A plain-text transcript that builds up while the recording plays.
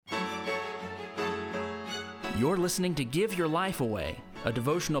You're listening to Give Your Life Away, a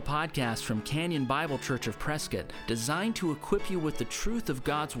devotional podcast from Canyon Bible Church of Prescott, designed to equip you with the truth of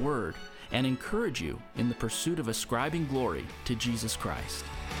God's Word and encourage you in the pursuit of ascribing glory to Jesus Christ.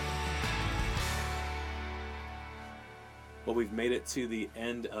 Well, we've made it to the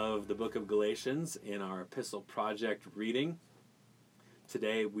end of the book of Galatians in our Epistle Project reading.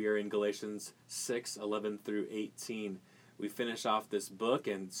 Today we are in Galatians 6, 11 through 18. We finish off this book,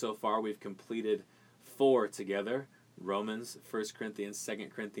 and so far we've completed 4 together: Romans, 1 Corinthians, 2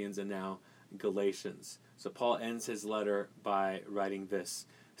 Corinthians, and now Galatians. So Paul ends his letter by writing this: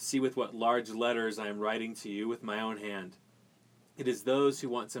 "See with what large letters I am writing to you with my own hand. It is those who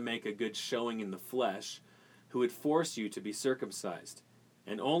want to make a good showing in the flesh who would force you to be circumcised,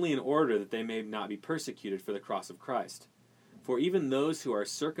 and only in order that they may not be persecuted for the cross of Christ. For even those who are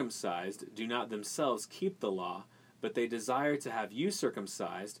circumcised do not themselves keep the law, but they desire to have you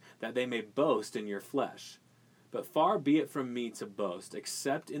circumcised, that they may boast in your flesh. But far be it from me to boast,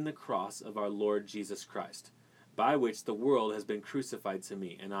 except in the cross of our Lord Jesus Christ, by which the world has been crucified to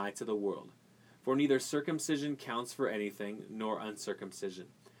me, and I to the world. For neither circumcision counts for anything, nor uncircumcision,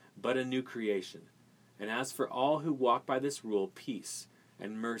 but a new creation. And as for all who walk by this rule, peace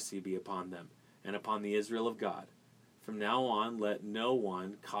and mercy be upon them, and upon the Israel of God. From now on let no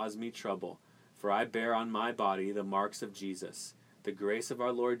one cause me trouble, for I bear on my body the marks of Jesus. The grace of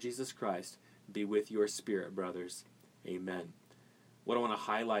our Lord Jesus Christ be with your spirit, brothers. Amen." What I want to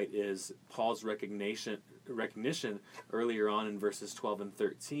highlight is Paul's recognition earlier on in verses 12 and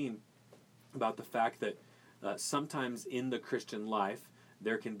 13 about the fact that sometimes in the Christian life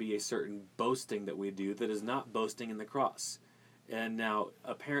there can be a certain boasting that we do that is not boasting in the cross. And now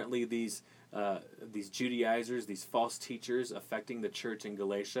apparently these Judaizers, these false teachers affecting the church in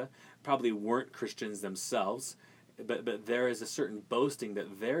Galatia probably weren't Christians themselves, but there is a certain boasting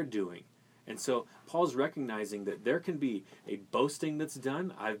that they're doing. And so Paul's recognizing that there can be a boasting that's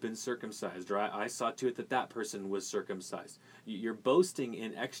done. I've been circumcised, or I saw to it that that person was circumcised. You're boasting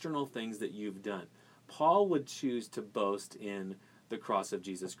in external things that you've done. Paul would choose to boast in the cross of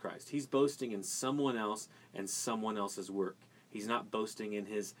Jesus Christ. He's boasting in someone else and someone else's work. He's not boasting in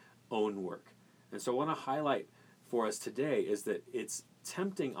his own work. And so I want to highlight for us today is that it's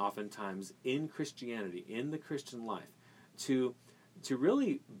tempting oftentimes in Christianity, in the Christian life, to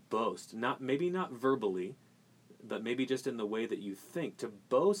really boast, maybe not verbally, but maybe just in the way that you think, to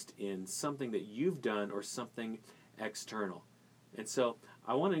boast in something that you've done or something external. And so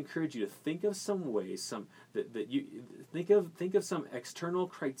I want to encourage you to think of some ways, that you think of some external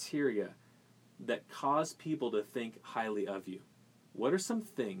criteria that cause people to think highly of you. What are some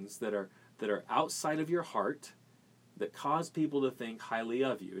things that are outside of your heart that cause people to think highly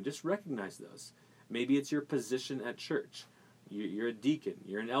of you? And just recognize those. Maybe it's your position at church. You're a deacon,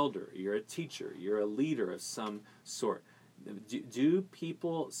 you're an elder, you're a teacher, you're a leader of some sort. Do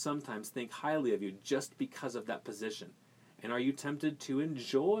people sometimes think highly of you just because of that position? And are you tempted to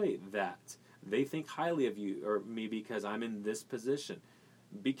enjoy that? They think highly of you or me because I'm in this position.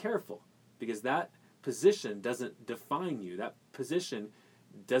 Be careful, because that position doesn't define you. That position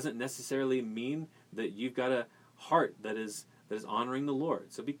doesn't necessarily mean that you've got a heart that is honoring the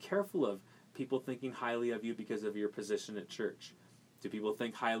Lord. So be careful of people thinking highly of you because of your position at church. Do people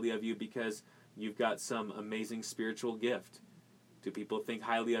think highly of you because you've got some amazing spiritual gift? Do people think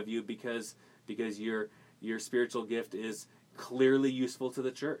highly of you because your spiritual gift is clearly useful to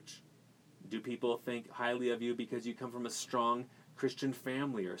the church? Do people think highly of you because you come from a strong Christian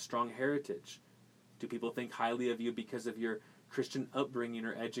family or a strong heritage? Do people think highly of you because of your Christian upbringing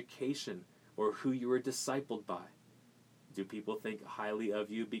or education or who you were discipled by? Do people think highly of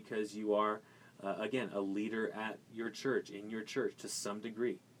you because you are, again, a leader at your church, in your church to some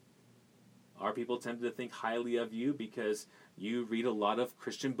degree? Are people tempted to think highly of you because you read a lot of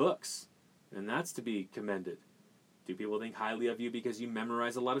Christian books? And that's to be commended. Do people think highly of you because you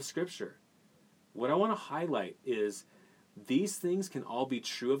memorize a lot of Scripture? What I want to highlight is these things can all be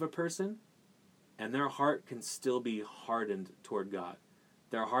true of a person, and their heart can still be hardened toward God.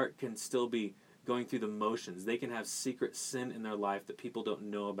 Their heart can still be going through the motions. They can have secret sin in their life that people don't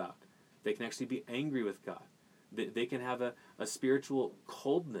know about. They can actually be angry with God. They can have a spiritual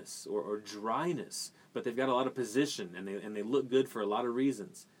coldness or dryness, but they've got a lot of position, and they look good for a lot of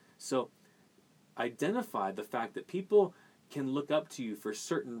reasons. So identify the fact that people can look up to you for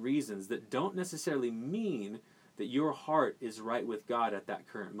certain reasons that don't necessarily mean that your heart is right with God at that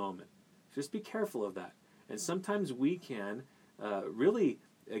current moment. Just be careful of that. And sometimes we can really,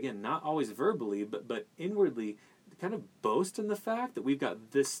 again, not always verbally, but inwardly kind of boast in the fact that we've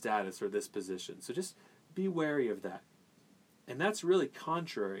got this status or this position. So just be wary of that. And that's really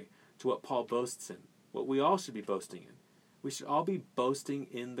contrary to what Paul boasts in. what we all should be boasting in. We should all be boasting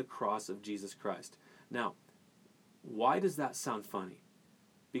in the cross of Jesus Christ. Now, why does that sound funny?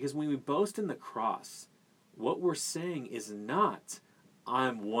 Because when we boast in the cross, what we're saying is not,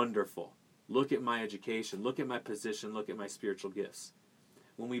 I'm wonderful. Look at my education. Look at my position. Look at my spiritual gifts.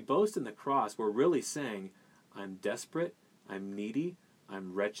 When we boast in the cross, we're really saying, I'm desperate. I'm needy.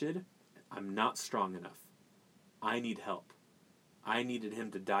 I'm wretched. I'm not strong enough. I need help. I needed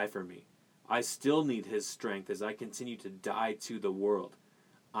him to die for me. I still need his strength as I continue to die to the world.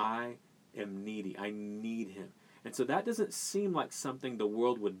 I am needy. I need him. And so that doesn't seem like something the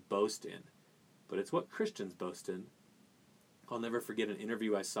world would boast in, but it's what Christians boast in. I'll never forget an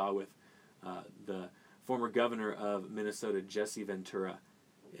interview I saw with the former governor of Minnesota, Jesse Ventura,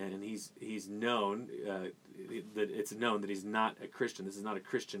 and he's known that it's known that he's not a Christian. This is not a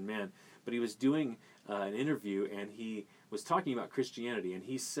Christian man, but he was doing an interview and he was talking about Christianity, and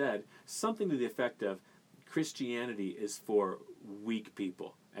he said something to the effect of, Christianity is for weak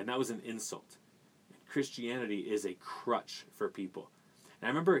people, and that was an insult. Christianity is a crutch for people. And I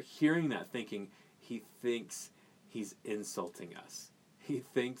remember hearing that thinking, he thinks he's insulting us. He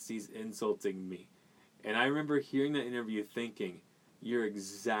thinks he's insulting me. And I remember hearing that interview thinking, you're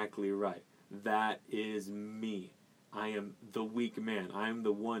exactly right. That is me. I am the weak man. I am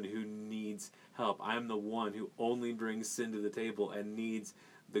the one who needs help. I am the one who only brings sin to the table and needs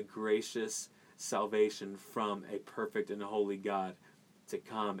the gracious salvation from a perfect and holy God to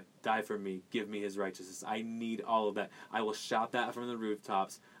come, die for me, give me his righteousness. I need all of that. I will shout that from the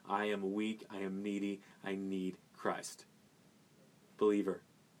rooftops. I am weak. I am needy. I need Christ. Believer,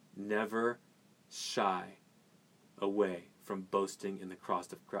 never shy away from boasting in the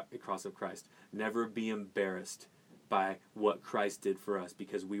cross of Christ. Never be embarrassed by what Christ did for us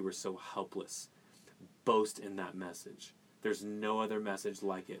because we were so helpless. Boast in that message. There's no other message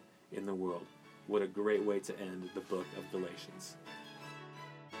like it in the world. What a great way to end the book of Galatians.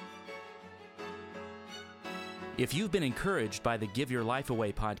 If you've been encouraged by the Give Your Life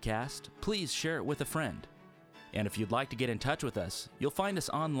Away podcast, please share it with a friend. And if you'd like to get in touch with us, you'll find us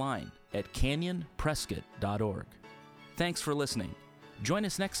online at canyonprescott.org. Thanks for listening. Join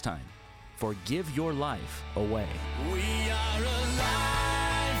us next time for Give Your Life Away. We are alive.